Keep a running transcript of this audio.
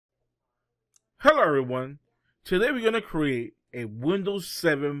Hello everyone, today we're going to create a Windows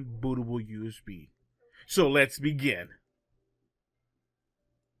 7 bootable USB. So let's begin.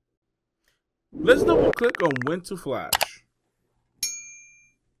 Let's double click on WinToFlash.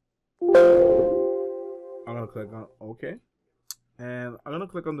 I'm going to click on OK. And I'm going to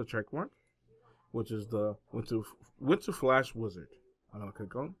click on the check mark, which is the WinToFlash wizard. I'm going to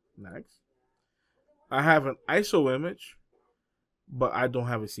click on Next. I have an ISO image, but I don't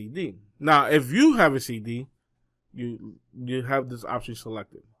have a CD. Now, if you have a CD, you have this option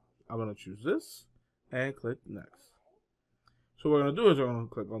selected. I'm going to choose this and click Next. So what we're going to do is we're going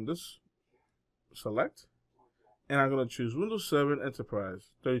to click on this, select, and I'm going to choose Windows 7 Enterprise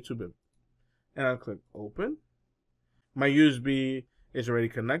 32-bit. And I'll click Open. My USB is already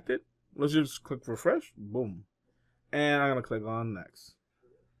connected. Let's just click Refresh. Boom. And I'm going to click on Next.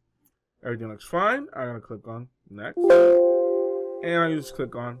 Everything looks fine. I'm going to click on Next. And I just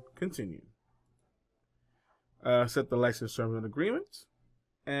click on Continue. Set the license terms and agreements.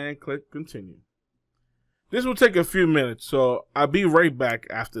 And click Continue. This will take a few minutes, so I'll be right back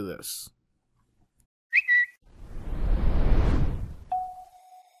after this.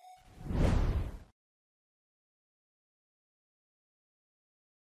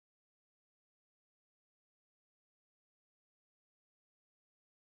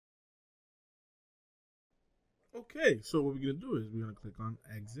 Okay, so what we're going to do is we're going to click on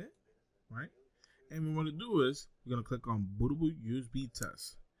Exit, right? And what we're going to do is we're going to click on Bootable USB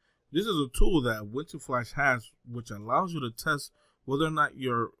Test. This is a tool that WinToFlash has, which allows you to test whether or not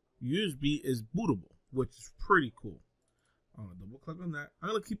your USB is bootable, which is pretty cool. I'm going to double click on that. I'm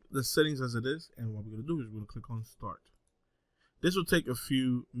going to keep the settings as it is, and what we're going to do is we're going to click on Start. This will take a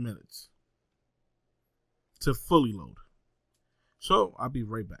few minutes to fully load. So I'll be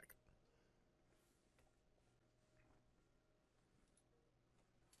right back.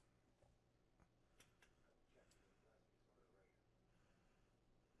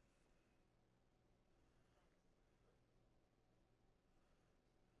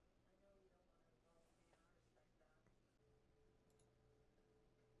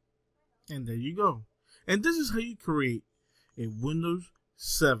 And there you go. And this is how you create a Windows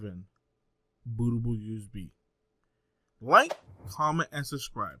 7 bootable USB. Like, comment, and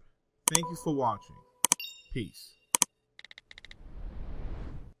subscribe. Thank you for watching. Peace.